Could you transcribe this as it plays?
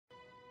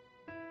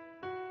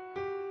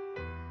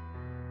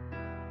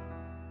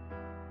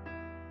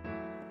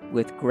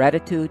with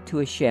gratitude to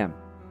Hashem.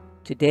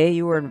 Today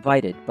you are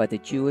invited by the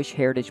Jewish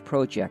Heritage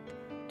Project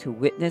to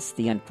witness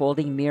the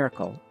unfolding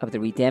miracle of the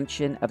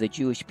redemption of the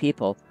Jewish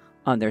people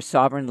on their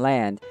sovereign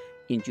land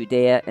in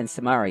Judea and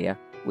Samaria,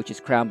 which is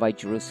crowned by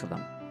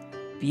Jerusalem.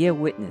 Be a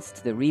witness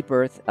to the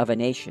rebirth of a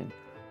nation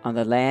on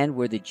the land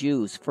where the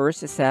Jews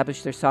first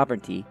established their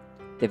sovereignty,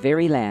 the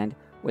very land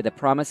where the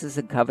promises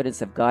and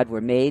covenants of God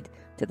were made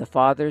to the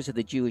fathers of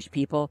the Jewish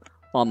people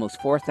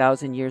almost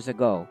 4,000 years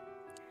ago.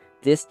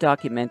 This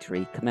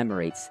documentary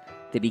commemorates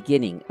the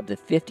beginning of the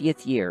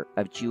 50th year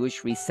of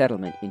Jewish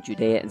resettlement in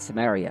Judea and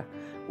Samaria,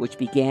 which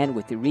began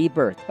with the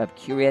rebirth of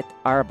Kiryat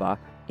Arba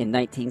in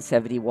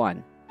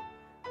 1971.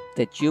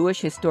 The Jewish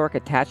historic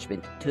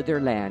attachment to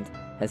their land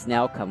has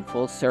now come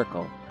full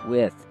circle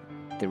with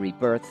the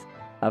rebirth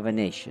of a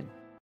nation.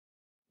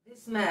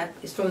 This map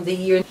is from the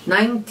year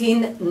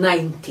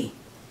 1990,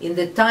 in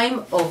the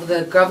time of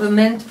the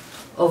government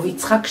of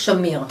Yitzhak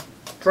Shamir,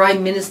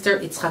 Prime Minister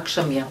Yitzhak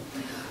Shamir.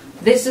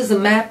 This is a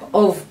map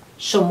of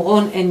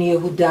Shomron and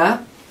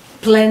Yehuda,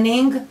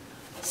 planning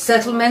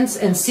settlements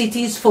and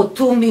cities for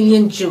 2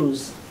 million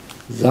Jews.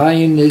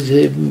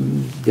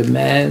 Zionism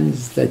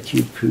demands that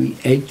you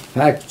create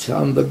facts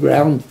on the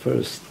ground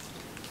first,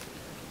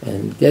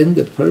 and then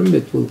the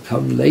permit will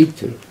come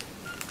later.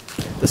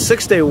 The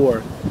Six-Day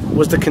War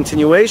was the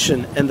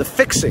continuation and the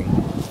fixing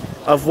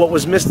of what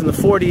was missed in the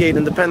 48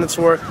 Independence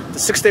War. The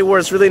Six-Day War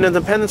is really an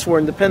independence war,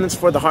 independence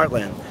for the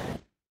heartland.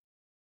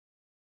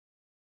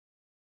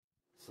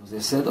 So they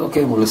said,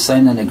 okay, we'll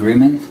sign an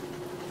agreement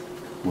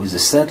with the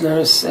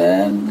settlers,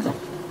 and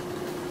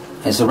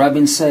as the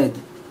rabbin said,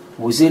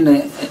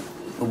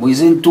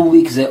 within 2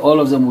 weeks, all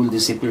of them will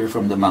disappear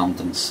from the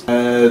mountains.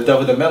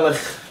 David the Melech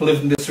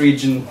lived in this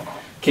region.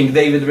 King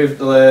David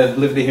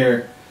lived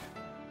here.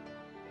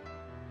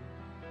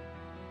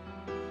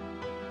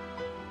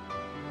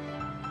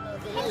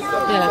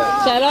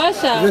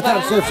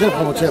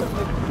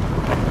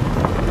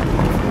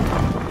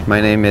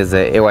 My name is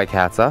A.Y.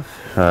 Katzoff.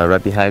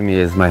 Right behind me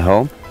is my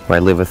home, where I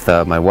live with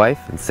my wife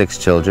and 6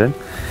 children,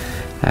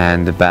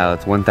 and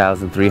about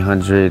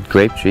 1,300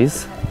 grape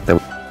trees.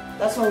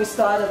 That's when we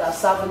started our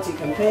sovereignty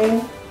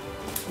campaign.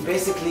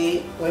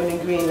 Basically, Women in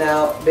Green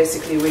now,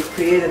 we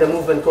created a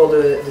movement called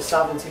the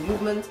Sovereignty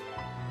Movement.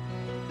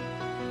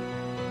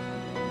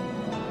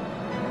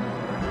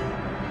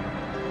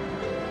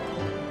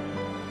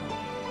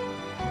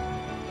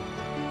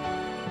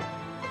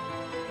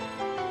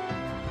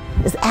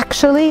 Is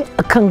actually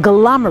a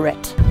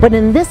conglomerate, but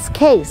in this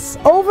case,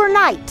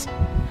 overnight,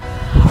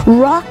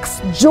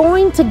 rocks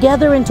joined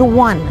together into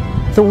one,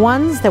 the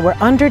ones that were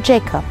under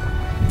Jacob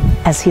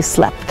as he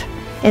slept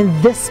in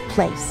this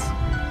place.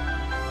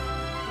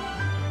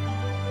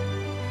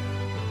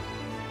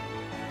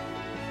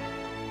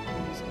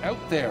 Out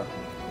there,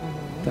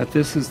 that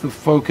this is the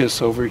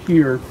focus over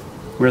here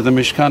where the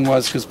Mishkan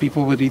was, because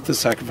people would eat the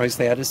sacrifice,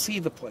 they had to see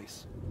the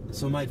place.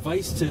 So my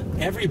advice to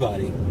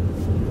everybody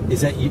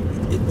is that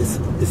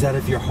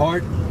if your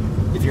heart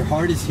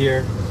is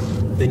here,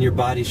 then your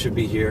body should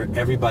be here,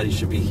 everybody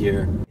should be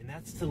here. And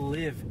that's to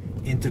live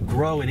and to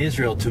grow in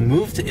Israel, to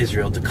move to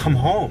Israel, to come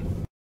home.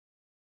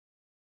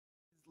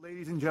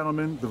 Ladies and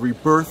gentlemen, the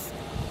rebirth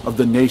of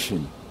the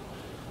nation.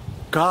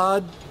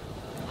 God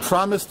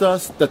promised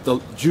us that the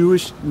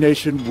Jewish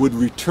nation would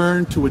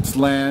return to its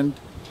land,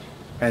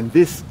 and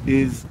this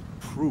is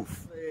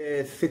proof.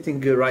 Sitting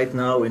right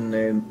now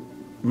in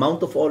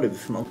Mount of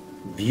Olives,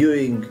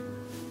 viewing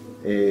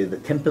the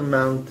Temple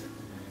Mount,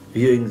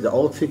 viewing the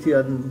Old City,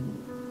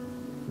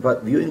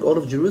 but viewing all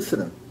of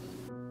Jerusalem.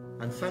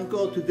 And thank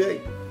God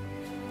today,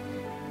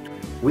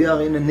 we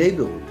are in a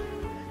neighborhood,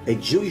 a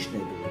Jewish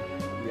neighborhood.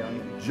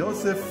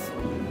 Joseph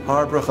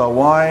Harbracha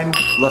wine,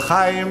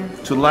 l'chaim,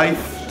 to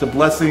life, to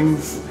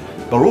blessings.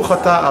 Baruch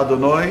atah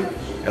Adonai,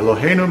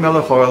 Eloheinu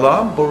melech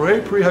haolam,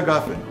 borei pri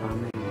hagafen.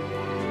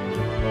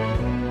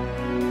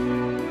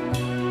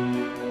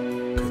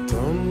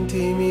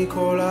 קטונתי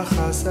מכל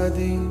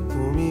החסדים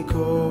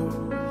ומכל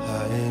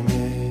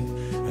האמת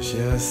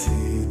אשר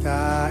עשית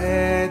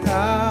את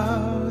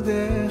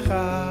עבדך.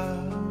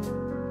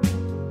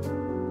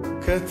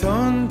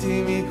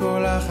 קטונתי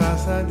מכל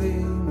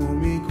החסדים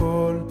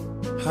ומכל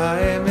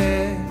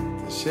האמת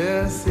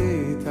אשר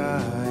עשית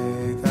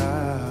את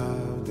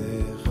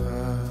עבדך.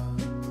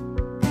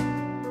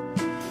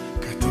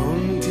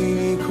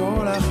 קטונתי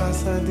מכל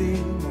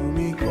החסדים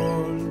ומכל